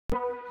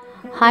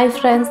Hi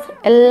friends,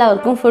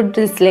 എല്ലാവർക്കും food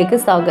ഡിൽസിലേക്ക്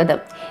സ്വാഗതം.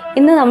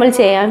 ഇന്ന് നമ്മൾ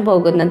ചെയ്യാൻ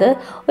പോകുന്നത്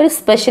ഒരു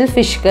സ്പെഷ്യൽ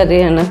ഫിഷ്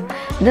കറിയാണ്.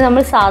 ഇത്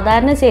നമ്മൾ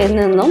സാധാരണ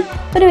ചെയ്യുന്നതിനും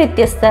ഒരു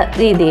വ്യത്യസ്ത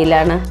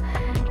രീതിയിലാണ്.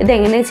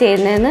 ഇതെങ്ങനെ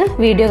ചെയ്യുന്നതെന്ന്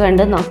വീഡിയോ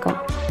കണ്ട് നോക്കാം.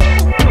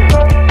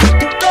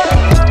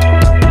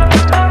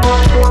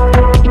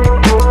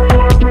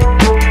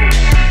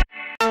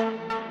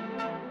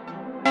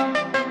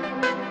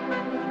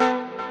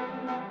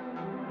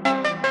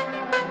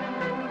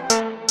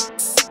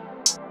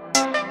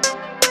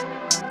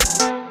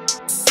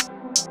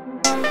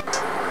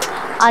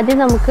 ആദ്യം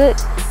നമുക്ക്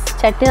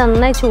ചട്ടി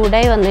നന്നായി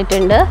ചൂടായി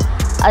വന്നിട്ടുണ്ട്.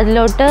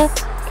 അതിലോട്ട്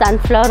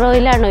സൺഫ്ലവർ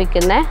ഓയിലാണ്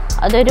ഒഴിക്കുന്നത്.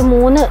 അതൊരു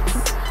 3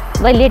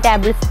 വലിയ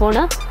ടേബിൾ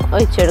സ്പൂണ്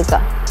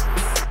ഒഴിച്ചെടുക്കാം.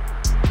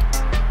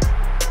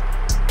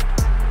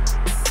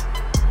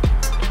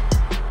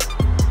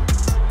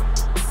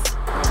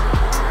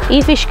 ഈ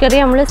ഫിഷ് കറി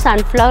നമ്മൾ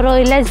സൺഫ്ലവർ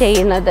ഓയിലാണ്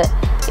ചെയ്യുന്നത്.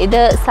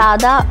 ഇത്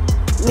സാധാ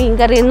മീൻ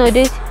കറിയിൽ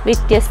നിന്നൊരു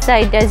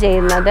വ്യത്യസ്തമായിട്ടാണ്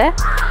ചെയ്യുന്നത്.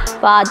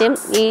 അപ്പോൾ ആദ്യം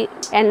ഈ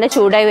എണ്ണ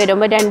ചൂടായി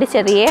വരുമ്പോൾ 2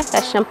 ചെറിയ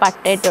കഷ്ണം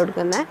പട്ട ഇട്ട്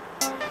കൊടുക്കുന്നത്.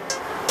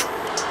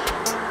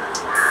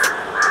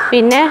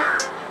 പിന്നെ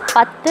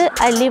 10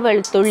 അല്ലി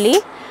വെളുത്തുള്ളി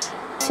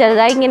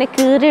ചെറുതായി ഇങ്ങനെ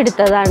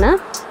കീറിയെടുത്തതാണ്,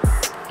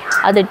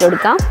 അതിട്ട്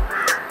കൊടുക്കാം.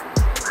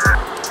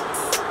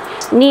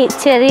 ഇനി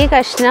ചെറിയ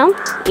കഷ്ണം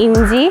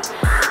ഇഞ്ചി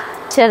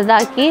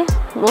ചെറുതാക്കി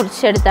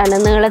മുറിച്ചെടുത്താണ്,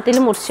 നീളത്തിൽ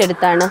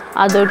മുറിച്ചെടുത്താണ്,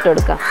 അതും ഇട്ട്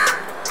കൊടുക്കാം.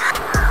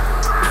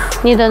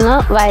 ഇനി ഇതൊന്ന്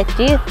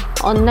വഴറ്റി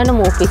ഒന്നെണ്ണം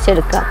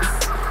മൂപ്പിച്ചെടുക്കാം.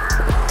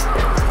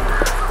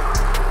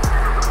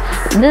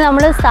 ഇത്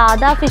നമ്മൾ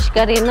സാധാ ഫിഷ്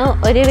കറിയിൽ നിന്ന്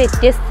ഒരു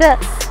വ്യത്യസ്ത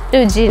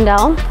രുചി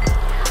ഉണ്ടാവും.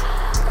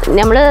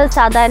 നമ്മൾ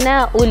സാധാരണ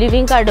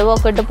ഉലുവയും കടുവും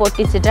ഒക്കെ ഇട്ട്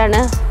പൊട്ടിച്ചിട്ടാണ്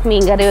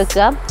മീൻ കറി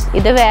വെക്കുക.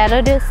 ഇത്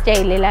വേറൊരു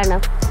സ്റ്റൈലിലാണ്.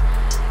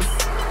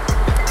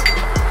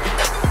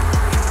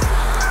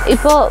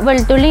 ഇപ്പോൾ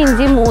വെളുത്തുള്ളി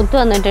ഇഞ്ചി മൂത്ത്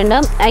വന്നിട്ടുണ്ട്.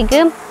 അതിലേക്ക്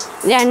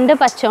 2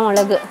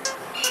 പച്ചമുളക്.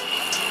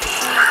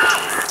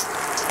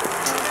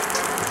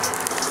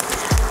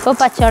 ഇപ്പോൾ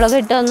പച്ചമുളക്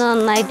ഇട്ട് ഒന്ന്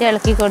നന്നായിട്ട്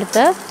ഇളക്കി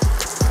കൊടുത്ത്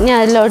ഇനി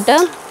അതിലോട്ട്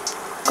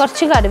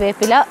കുറച്ച്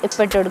കറിവേപ്പില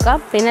ഇപ്പം ഇട്ട് കൊടുക്കാം.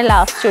 പിന്നെ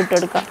ലാസ്റ്റ് ഇട്ട്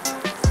കൊടുക്കാം.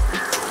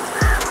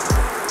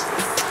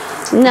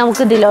 ഇനി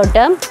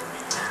നമുക്കിതിലോട്ട്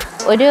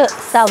ഒരു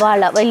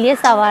സവാള, വലിയ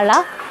സവാള,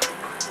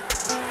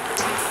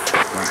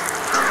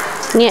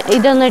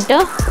 ഇതൊന്നിട്ട്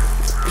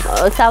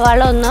സവാള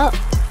ഒന്ന്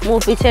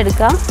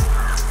മൂപ്പിച്ചെടുക്കാം.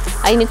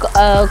 അതിന്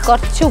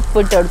കുറച്ച്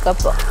ഉപ്പിട്ട് കൊടുക്കാം.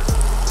 അപ്പോൾ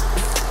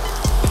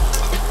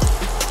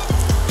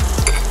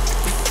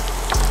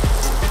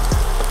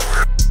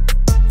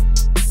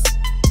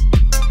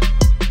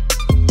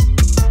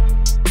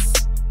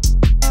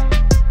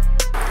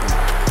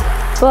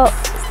ഇപ്പോൾ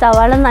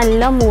സവാള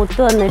നല്ല മൂത്ത്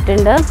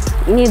വന്നിട്ടുണ്ട്.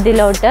 ഇനി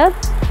ഇതിലോട്ട്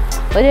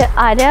ഒരു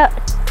 1/2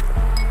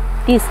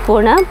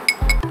 ടീസ്പൂണ്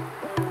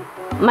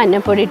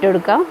മഞ്ഞൾപ്പൊടി ഇട്ട്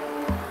കൊടുക്കാം.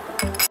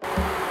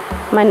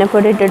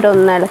 മഞ്ഞൾപ്പൊടി ഇട്ടിട്ട്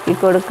ഒന്ന് ഇളക്കി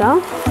കൊടുക്കാം.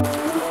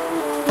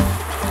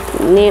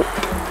 ഇനി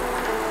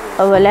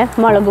അതുപോലെ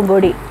മുളക്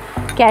പൊടി,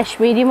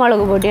 കാശ്മീരി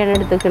മുളക് പൊടിയാണ്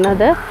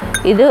എടുത്തിരിക്കുന്നത്.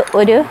 ഇത്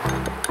ഒരു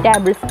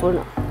ടേബിൾ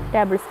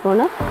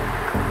സ്പൂണ്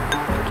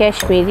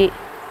കാശ്മീരി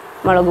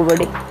മുളക്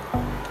പൊടി.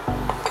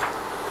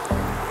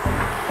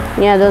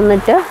 ഇനി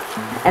അതൊന്നിട്ട്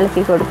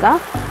ഇളക്കി കൊടുക്കാം.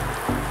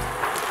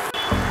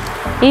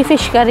 ഈ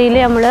ഫിഷ് കറിയിൽ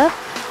നമ്മൾ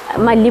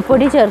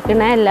മല്ലിപ്പൊടി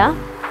ചേർക്കണമല്ല.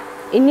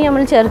 ഇനി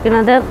നമ്മൾ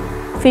ചേർക്കുന്നത്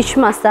ഫിഷ്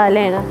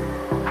മസാലയാണ്.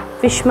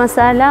 ഫിഷ്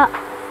മസാല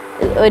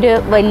ഒരു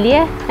വലിയ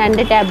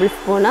 2 ടേബിൾ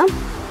സ്പൂണ്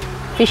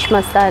ഫിഷ്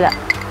മസാല.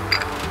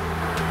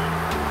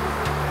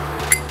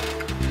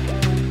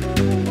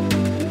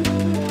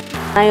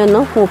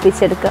 അതിനൊന്ന്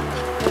മൂപ്പിച്ചെടുക്കുക.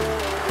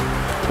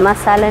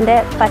 മസാലേൻ്റെ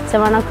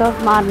പച്ചമണമൊക്കെ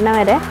മാറുന്ന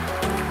വരെ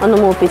ഒന്ന്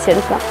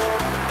മൂപ്പിച്ചെടുക്കാം.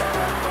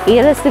 ഈ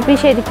റെസിപ്പി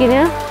ശരിക്കും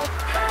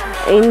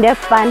എൻ്റെ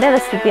ഉപ്പാൻ്റെ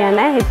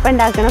റെസിപ്പിയാണ്. ഇപ്പം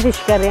ഉണ്ടാക്കുന്ന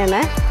ഫിഷ് കറിയാണ്.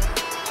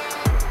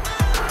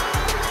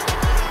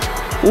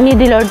 ഇനി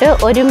ഇതിലോട്ട്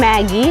ഒരു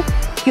മാഗി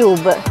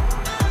ക്യൂബ്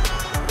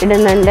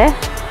ഇടുന്നുണ്ട്.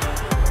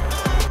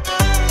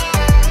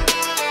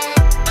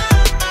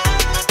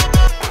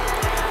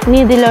 ഇനി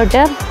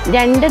ഇതിലോട്ട്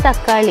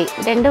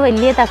 2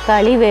 വലിയ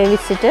തക്കാളി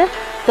വേവിച്ചിട്ട്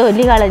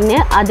തൊലി കളഞ്ഞ്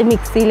അത്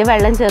മിക്സിയിൽ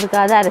വെള്ളം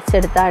ചേർക്കാതെ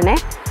അരച്ചെടുത്താണ്.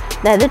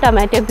 അതായത്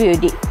ടൊമാറ്റോ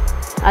പ്യൂരി.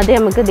 അത്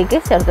നമുക്ക് ഇതിലേക്ക്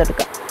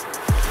ചേർത്തെടുക്കാം.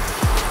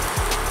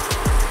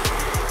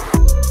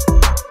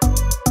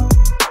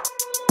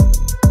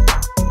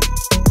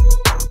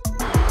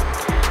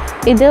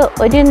 ഇത്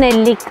ഒരു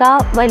നെല്ലിക്ക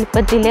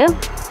വലിപ്പത്തിൽ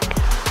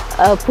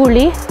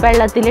പുളി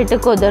വെള്ളത്തിലിട്ട്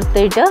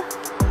കുതിർത്തിട്ട്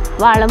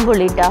വാളം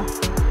പുളിയിട്ടാ.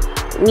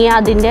 ഇനി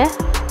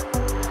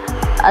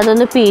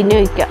അതൊന്ന് പിഴിഞ്ഞ്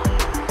വയ്ക്കാം.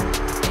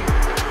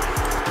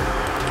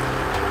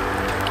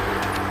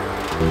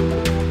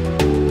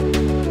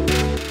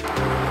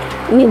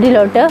 ഇനി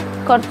ഇതിലോട്ട്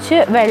കുറച്ച്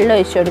വെള്ളം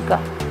ഒഴിച്ചു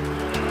കൊടുക്കാം.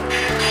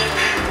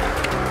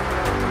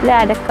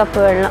 1/2 കപ്പ്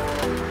വെള്ളം.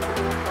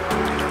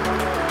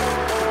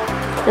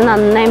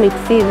 നന്നായി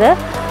മിക്സ് ചെയ്ത്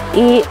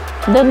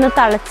ഇതൊന്ന്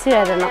തിളച്ച്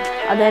വരണം.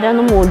 അതുവരെ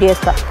ഒന്ന് മൂടി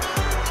വെക്കാം.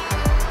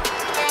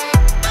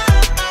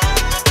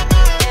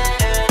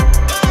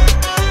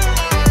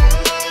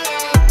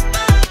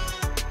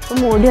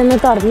 മൂടി ഒന്ന്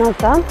തുറന്ന്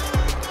നോക്കാം.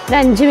 ഒരു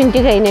 5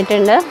 മിനിറ്റ്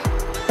കഴിഞ്ഞിട്ടുണ്ട്.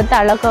 ഇപ്പോൾ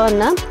തിളമൊക്കെ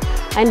വന്ന്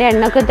അതിൻ്റെ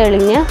എണ്ണയൊക്കെ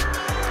തെളിഞ്ഞ്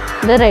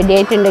ഇത് റെഡി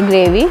ആയിട്ടുണ്ട്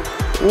ഗ്രേവി.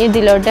 ഇനി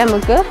ഇതിലോട്ട്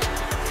നമുക്ക്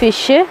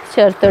ഫിഷ്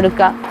ചേർത്ത്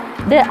കൊടുക്കുക.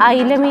 ഇത്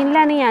അയില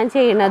മീനിലാണ് ഞാൻ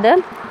ചെയ്യുന്നത്.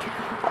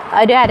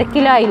 ഒരു 1/2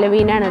 കിലോ അയില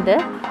മീനാണിത്.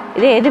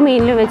 ഇത് ഏത്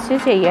മീനിലും വെച്ച്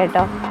ചെയ്യാം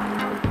കേട്ടോ.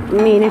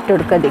 മീനിട്ട്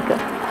കൊടുക്കുക. അതിക്ക്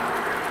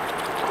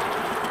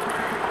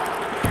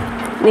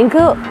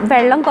നിങ്ങൾക്ക്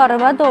വെള്ളം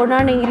കുറവാ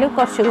തോന്നുകയാണെങ്കിൽ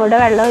കുറച്ചും കൂടെ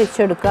വെള്ളം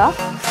ഒഴിച്ചു കൊടുക്കുക.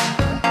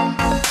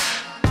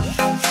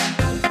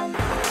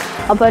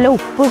 അതുപോലെ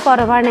ഉപ്പ്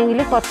കുറവാണെങ്കിൽ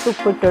കുറച്ച്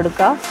ഉപ്പ് ഇട്ട്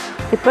കൊടുക്കുക.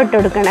 ഇപ്പം ഇട്ട്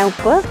കൊടുക്കണേ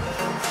ഉപ്പ്.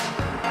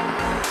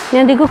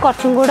 ഞാൻ ഇതിക്ക്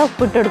കുറച്ചും കൂടെ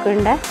ഉപ്പ് ഇട്ട്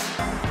കൊടുക്കണ്ടേ.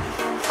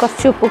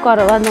 കുറച്ച് ഉപ്പ്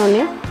കുറവാന്ന്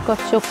തോന്നി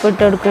കുറച്ച് ഉപ്പ്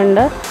ഇട്ട്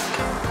കൊടുക്കുന്നുണ്ട്.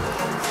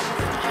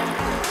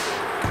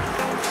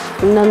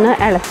 ഇന്നൊന്ന്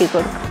ഇളക്കി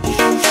കൊടുക്കുക.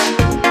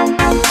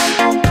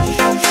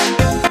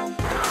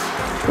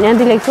 ഞാൻ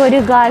ഇതിലേക്ക് ഒരു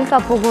 1/4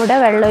 കപ്പ് കൂടെ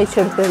വെള്ളം ഒഴിച്ച്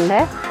കൊടുക്കുന്നുണ്ട്.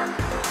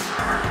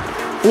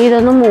 ഇനി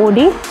ഇതൊന്ന്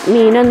മൂടി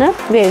മീനൊന്ന്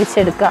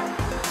വേവിച്ചെടുക്കുക.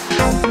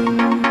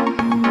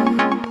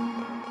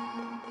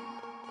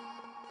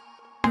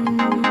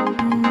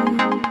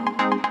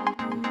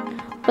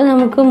 അപ്പോൾ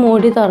നമുക്ക്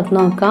മൂടി തുറന്ന്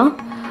നോക്കാം.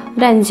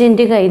 ഒരു 5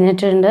 മിനിറ്റ്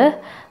കഴിഞ്ഞിട്ടുണ്ട്.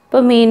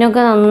 ഇപ്പോൾ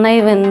മീനൊക്കെ നന്നായി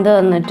വെന്ത്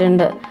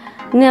വന്നിട്ടുണ്ട്.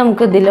 ഇനി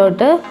നമുക്ക്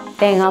ഇതിലോട്ട്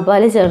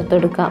തേങ്ങാപ്പാൽ ചേർത്ത്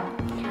കൊടുക്കാം.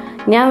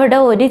 ഞാൻ ഇവിടെ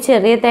ഒരു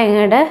ചെറിയ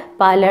തേങ്ങയുടെ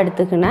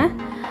പാലെടുത്തിക്കണേ.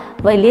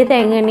 വലിയ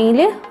തേങ്ങയിൽ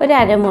ഒരു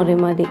 1/2 മുറി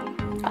മതി.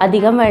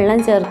 അധികം വെള്ളം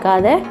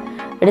ചേർക്കാതെ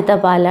എടുത്ത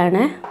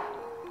പാലാണ്.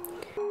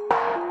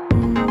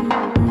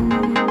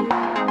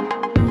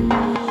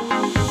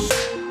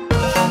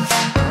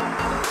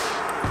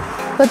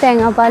 ഇപ്പോൾ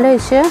തേങ്ങാപ്പാൽ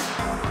ഒഴിച്ച്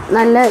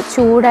നല്ല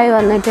ചൂടായി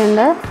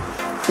വന്നിട്ടുണ്ട്.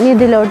 ഇനി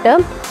ഇതിലോട്ട്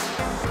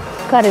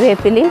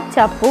കറിവേപ്പിലയും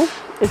ചപ്പും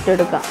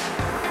ഇട്ടെടുക്കാം.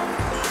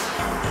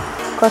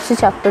 കുറച്ച്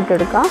ചപ്പ്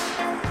ഇട്ടെടുക്കാം.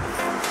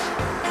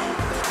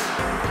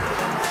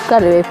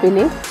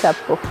 കറിവേപ്പിലയും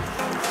ചപ്പും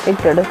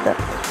ഇട്ടെടുത്ത്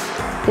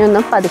ഇനി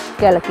ഒന്ന്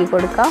പതുക്കെ ഇളക്കി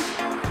കൊടുക്കാം.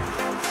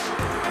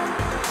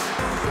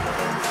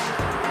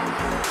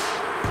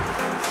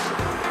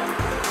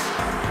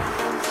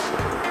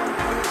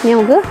 ഇനി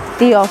നമുക്ക്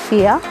തീ ഓഫ്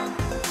ചെയ്യാം.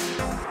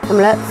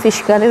 നമ്മൾ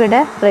ഫിഷ് കറി ഇവിടെ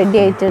റെഡി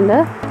ആയിട്ടുണ്ട്.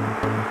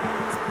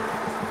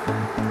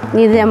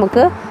 ഇനി ഇത്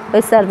നമുക്ക്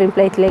ഒരു സർവിങ്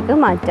പ്ലേറ്റിലേക്ക്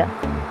മാറ്റാം.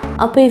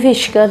 അപ്പോൾ ഈ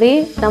ഫിഷ് കറി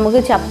നമുക്ക്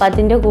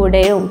ചപ്പാത്തിൻ്റെ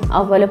കൂടെയും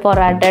അതുപോലെ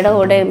പൊറാട്ടയുടെ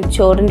കൂടെയും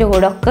ചോറിൻ്റെ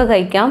കൂടെ ഒക്കെ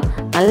കഴിക്കാം.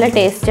 നല്ല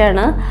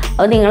ടേസ്റ്റാണ്.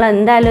 അപ്പോൾ നിങ്ങൾ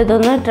എന്തായാലും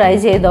ഇതൊന്ന് ട്രൈ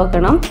ചെയ്ത്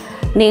നോക്കണം.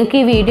 നിങ്ങൾക്ക്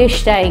ഈ വീഡിയോ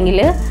ഇഷ്ടമായെങ്കിൽ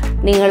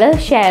നിങ്ങൾ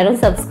ഷെയറും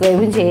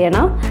സബ്സ്ക്രൈബും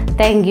ചെയ്യണം.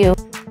 Thank you.